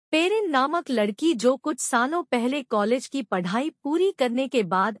Perrin नामक लड़की जो कुछ सालों पहले कॉलेज की पढ़ाई पूरी करने के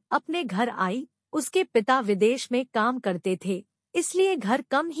बाद अपने घर आई। उसके पिता विदेश में काम करते थे, इसलिए घर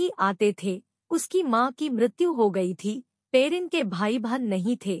कम ही आते थे। उसकी माँ की मृत्यु हो गई थी। पेरिन के भाई बहन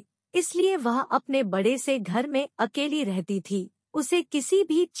नहीं थे, इसलिए वह अपने बड़े से घर में अकेली रहती थी। उसे किसी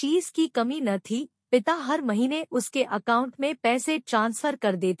भी चीज की कमी न थी। पिता हर महीने उसके अकाउंट में पैसे ट्रांसफर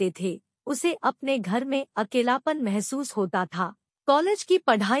कर देते थे। उसे अपने घर में अकेलापन महसूस होता था। कॉलेज की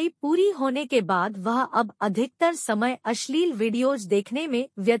पढ़ाई पूरी होने के बाद वह अब अधिकतर समय अश्लील वीडियोज देखने में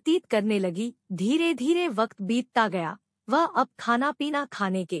व्यतीत करने लगी। धीरे धीरे वक्त बीतता गया। वह अब खाना पीना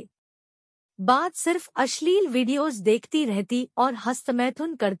खाने के बाद सिर्फ अश्लील वीडियोज देखती रहती और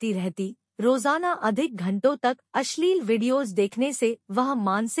हस्तमैथुन करती रहती। रोजाना अधिक घंटों तक अश्लील वीडियोज देखने से वह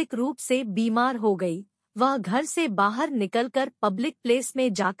मानसिक रूप से बीमार हो गई। वह घर से बाहर निकलकर पब्लिक प्लेस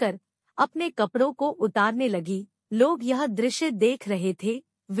में जाकर अपने कपड़ों को उतारने लगी। लोग यह दृश्य देख रहे थे,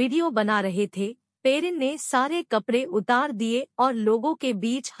 वीडियो बना रहे थे। पेरिन ने सारे कपड़े उतार दिए और लोगों के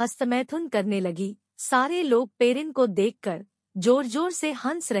बीच हस्तमैथुन करने लगी। सारे लोग पेरिन को देखकर जोर जोर से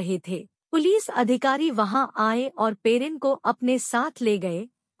हंस रहे थे। पुलिस अधिकारी वहां आए और पेरिन को अपने साथ ले गए।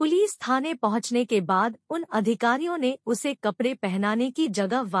 पुलिस थाने पहुंचने के बाद उन अधिकारियों ने उसे कपड़े पहनाने की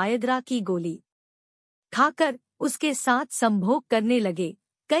जगह वायग्रा की गोली खाकर उसके साथ संभोग करने लगे।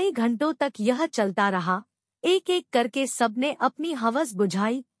 कई घंटों तक यह चलता रहा। एक एक करके सबने अपनी हवस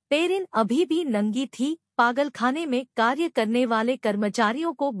बुझाई। पेरिन अभी भी नंगी थी। पागलखाने में कार्य करने वाले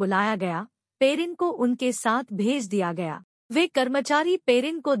कर्मचारियों को बुलाया गया। पेरिन को उनके साथ भेज दिया गया। वे कर्मचारी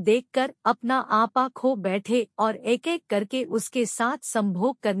पेरिन को देखकर अपना आपा खो बैठे और एक एक करके उसके साथ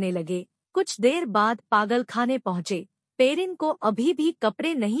संभोग करने लगे। कुछ देर बाद पागलखाने पहुंचे। पेरिन को अभी भी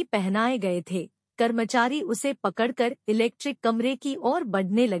कपड़े नहीं पहनाए गए थे। कर्मचारी उसे पकड़कर इलेक्ट्रिक कमरे की ओर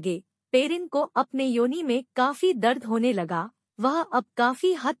बढ़ने लगे। पेरिन को अपने योनि में काफी दर्द होने लगा। वह अब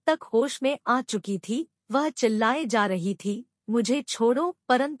काफी हद तक होश में आ चुकी थी। वह चिल्लाए जा रही थी, मुझे छोड़ो,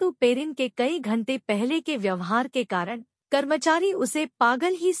 परंतु पेरिन के कई घंटे पहले के व्यवहार के कारण कर्मचारी उसे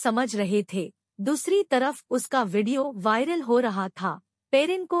पागल ही समझ रहे थे। दूसरी तरफ उसका वीडियो वायरल हो रहा था।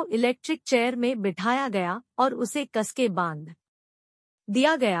 पेरिन को इलेक्ट्रिक चेयर में बिठाया गया और उसे कसके बांध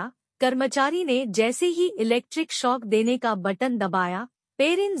दिया गया। कर्मचारी ने जैसे ही इलेक्ट्रिक शॉक देने का बटन दबाया,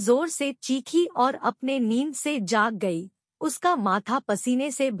 पेरिन जोर से चीखी और अपने नींद से जाग गई। उसका माथा पसीने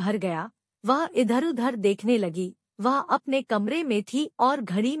से भर गया। वह इधर-उधर देखने लगी। वह अपने कमरे में थी और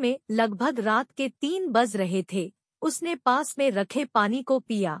घड़ी में लगभग रात के 3 बज रहे थे। उसने पास में रखे पानी को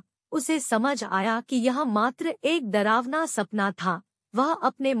पिया। उसे समझ आया कि यह मात्र एक डरावना सपना था। वह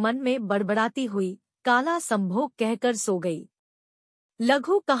अपने मन में बड़बड़ाती हुई काला संभोग कहकर सो गई।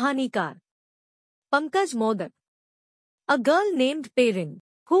 लघु कहानीकार Pankaj modak. A girl named Perrin,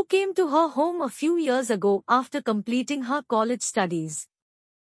 who came to her home a few years ago after completing her college studies.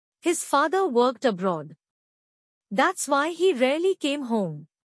 His father worked abroad. That's why he rarely came home.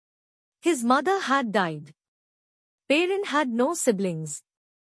 His mother had died. Perrin had no siblings.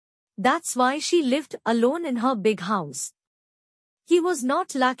 That's why she lived alone in her big house. He was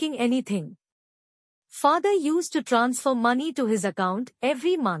not lacking anything. Father used to transfer money to his account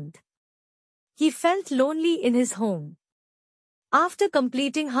every month. He felt lonely in his home. After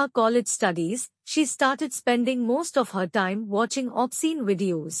completing her college studies, she started spending most of her time watching obscene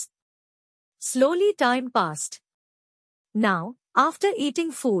videos. Slowly time passed. Now, after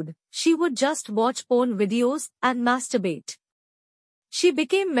eating food, she would just watch porn videos and masturbate. She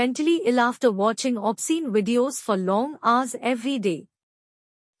became mentally ill after watching obscene videos for long hours every day.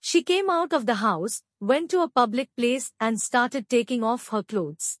 She came out of the house, went to a public place and started taking off her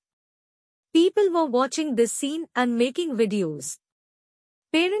clothes. People were watching this scene and making videos.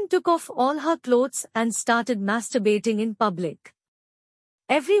 Perrin took off all her clothes and started masturbating in public.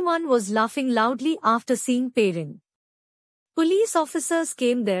 Everyone was laughing loudly after seeing Perrin. Police officers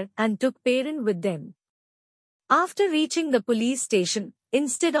came there and took Perrin with them. After reaching the police station,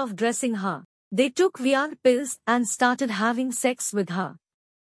 instead of dressing her, they took VR pills and started having sex with her.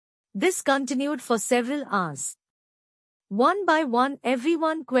 This continued for several hours. One by one,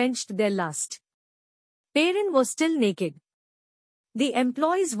 everyone quenched their lust. Perrin was still naked. The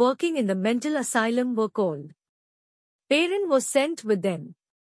employees working in the mental asylum were called. Perrin was sent with them.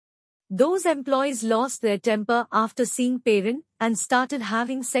 Those employees lost their temper after seeing Perrin and started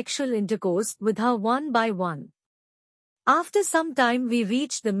having sexual intercourse with her one by one. After some time we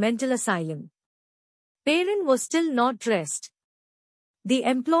reached the mental asylum. Perrin was still not dressed. The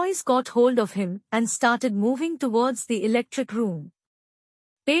employees caught hold of him and started moving towards the electric room.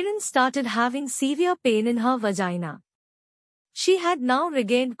 Perrin started having severe pain in her vagina. She had now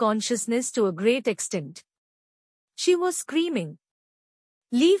regained consciousness to a great extent. She was screaming.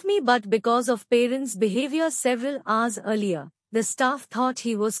 Leave me, but because of Perrin's behavior several hours earlier, the staff thought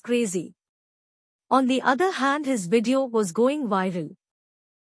he was crazy. On the other hand, his video was going viral.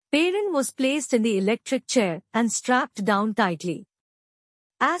 Perrin was placed in the electric chair and strapped down tightly.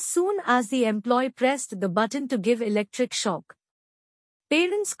 As soon as the employee pressed the button to give electric shock,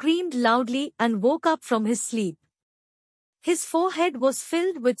 Perrin screamed loudly and woke up from his sleep. His forehead was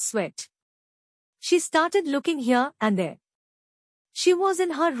filled with sweat. She started looking here and there. She was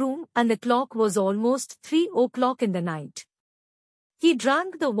in her room and the clock was almost 3 o'clock in the night. He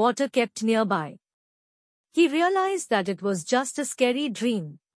drank the water kept nearby. He realized that it was just a scary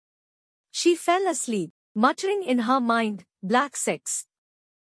dream. She fell asleep, muttering in her mind, "Black sex."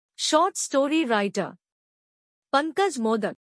 Short story writer Pankaj Modak.